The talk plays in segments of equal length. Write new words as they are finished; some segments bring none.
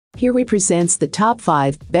Here we presents the top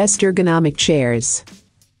 5 best ergonomic chairs.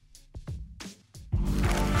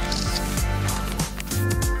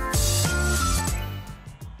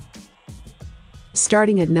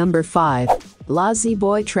 Starting at number 5,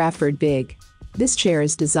 La-Z-Boy-Trafford-Big. This chair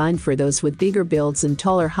is designed for those with bigger builds and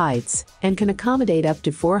taller heights, and can accommodate up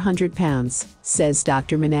to 400 pounds, says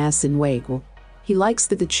Dr. Manasseh Nwaigwu. He likes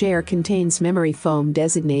that the chair contains memory foam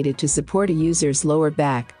designated to support a user's lower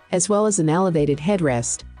back, as well as an elevated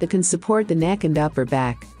headrest that can support the neck and upper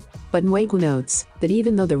back. But Nwaigwu notes that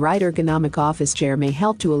even though the right ergonomic office chair may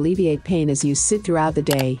help to alleviate pain as you sit throughout the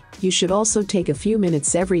day, you should also take a few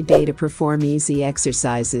minutes every day to perform easy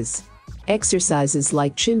exercises. Exercises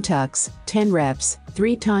like chin tucks, 10 reps,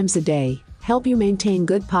 3 times a day, help you maintain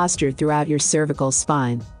good posture throughout your cervical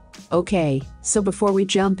spine. Okay, so before we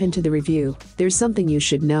jump into the review, there's something you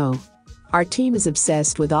should know. Our team is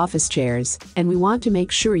obsessed with office chairs, and we want to make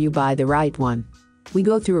sure you buy the right one. We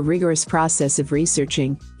go through a rigorous process of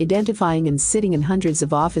researching, identifying and sitting in hundreds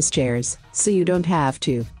of office chairs, so you don't have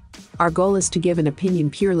to. Our goal is to give an opinion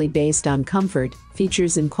purely based on comfort,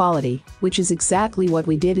 features and quality, which is exactly what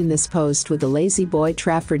we did in this post with the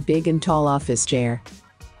La-Z-Boy-Trafford Big and Tall office chair.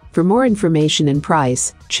 For more information and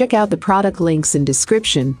price, check out the product links in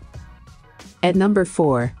description. At number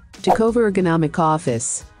 4, Takova Ergonomic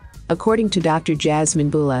Office. According to Dr. Jasmine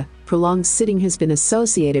Bula, prolonged sitting has been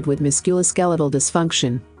associated with musculoskeletal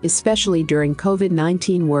dysfunction, especially during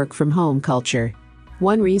COVID-19 work-from-home culture.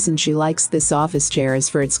 One reason she likes this office chair is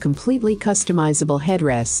for its completely customizable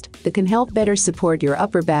headrest that can help better support your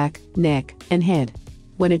upper back, neck, and head.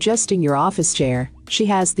 When adjusting your office chair, she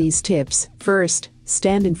has these tips. First,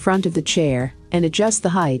 stand in front of the chair and adjust the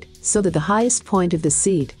height so that the highest point of the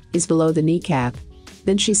seat is below the kneecap.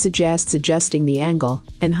 Then she suggests adjusting the angle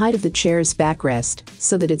and height of the chair's backrest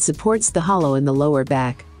so that it supports the hollow in the lower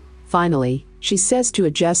back. Finally, she says to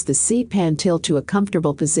adjust the seat pan tilt to a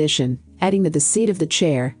comfortable position, adding that the seat of the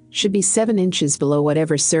chair should be 7 inches below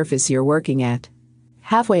whatever surface you're working at.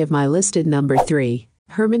 Halfway of my listed number 3,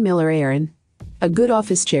 Herman Miller Aeron. A good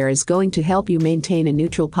office chair is going to help you maintain a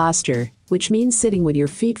neutral posture, which means sitting with your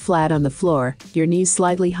feet flat on the floor, your knees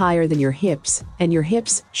slightly higher than your hips, and your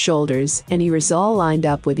hips, shoulders, and ears all lined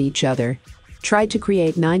up with each other. Try to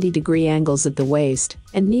create 90-degree angles at the waist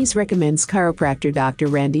and knees, recommends chiropractor Dr.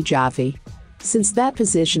 Randy Jaffe. Since that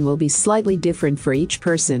position will be slightly different for each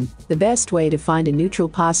person, the best way to find a neutral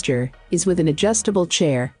posture is with an adjustable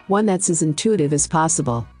chair, one that's as intuitive as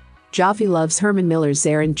possible. Jaffe loves Herman Miller's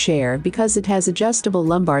Aeron chair because it has adjustable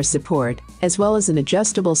lumbar support, as well as an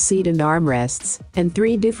adjustable seat and armrests, and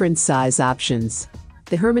 3 different size options.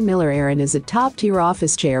 The Herman Miller Aeron is a top-tier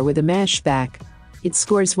office chair with a mesh back. It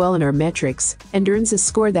scores well in our metrics and earns a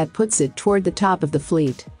score that puts it toward the top of the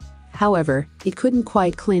fleet. However, it couldn't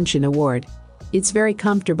quite clinch an award. It's very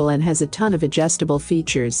comfortable and has a ton of adjustable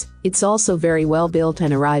features. It's also very well built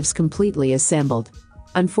and arrives completely assembled.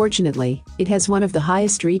 Unfortunately, it has one of the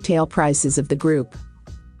highest retail prices of the group.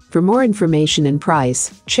 For more information and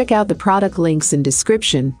price, check out the product links in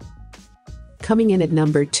description. Coming in at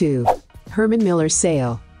number 2, Herman Miller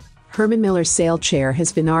Sail. Herman Miller Sail chair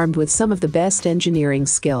has been armed with some of the best engineering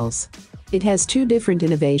skills. It has 2 different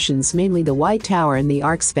innovations, mainly the White Tower and the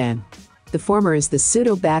Arc Span. The former is the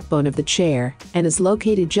pseudo-backbone of the chair and is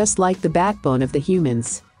located just like the backbone of the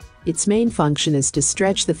humans. Its main function is to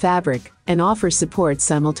stretch the fabric and offer support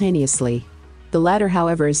simultaneously. The latter,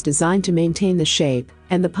 however, is designed to maintain the shape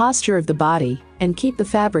and the posture of the body and keep the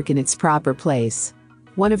fabric in its proper place.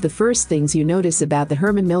 One of the first things you notice about the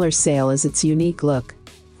Herman Miller Sail is its unique look.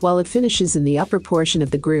 While it finishes in the upper portion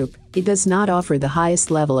of the group, it does not offer the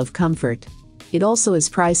highest level of comfort. It also is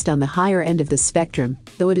priced on the higher end of the spectrum,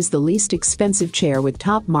 though it is the least expensive chair with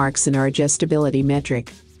top marks in our adjustability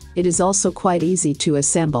metric. It is also quite easy to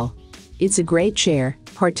assemble. It's a great chair,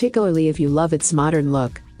 particularly if you love its modern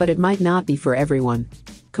look, but it might not be for everyone.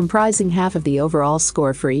 Comprising half of the overall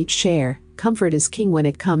score for each chair, comfort is king when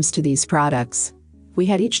it comes to these products. We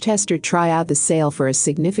had each tester try out the Sail for a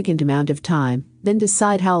significant amount of time, then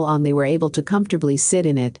decide how long they were able to comfortably sit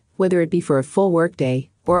in it, whether it be for a full workday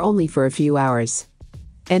or only for a few hours.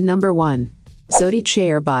 And number 1, Zodi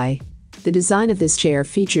Chair by. The design of this chair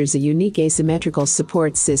features a unique asymmetrical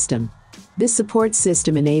support system. This support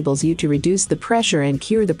system enables you to reduce the pressure and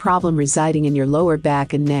cure the problem residing in your lower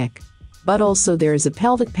back and neck. But also there is a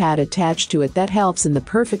pelvic pad attached to it that helps in the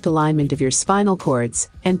perfect alignment of your spinal cords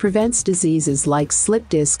and prevents diseases like slip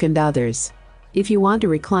disc and others. If you want a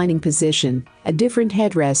reclining position, a different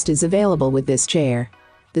headrest is available with this chair.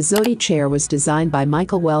 The Zodi chair was designed by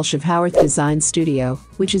Michael Welsh of Howarth Design Studio,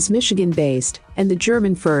 which is Michigan-based, and the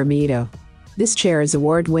German firm Ito. This chair is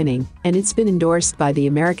award-winning, and it's been endorsed by the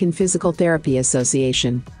American Physical Therapy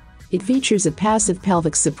Association. It features a passive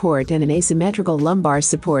pelvic support and an asymmetrical lumbar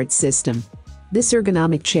support system. This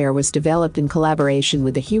ergonomic chair was developed in collaboration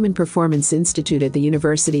with the Human Performance Institute at the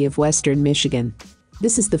University of Western Michigan.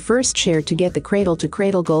 This is the first chair to get the Cradle to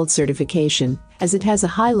Cradle Gold certification, as it has a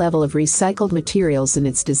high level of recycled materials in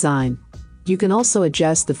its design. You can also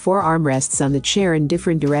adjust the 4 armrests on the chair in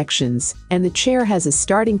different directions, and the chair has a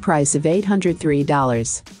starting price of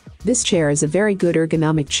 $803. This chair is a very good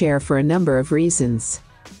ergonomic chair for a number of reasons.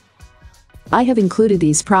 I have included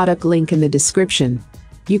these product link in the description.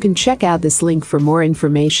 You can check out this link for more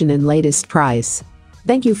information and latest price.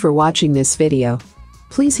 Thank you for watching this video.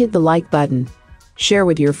 Please hit the like button, share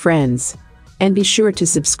with your friends, and be sure to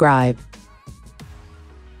subscribe.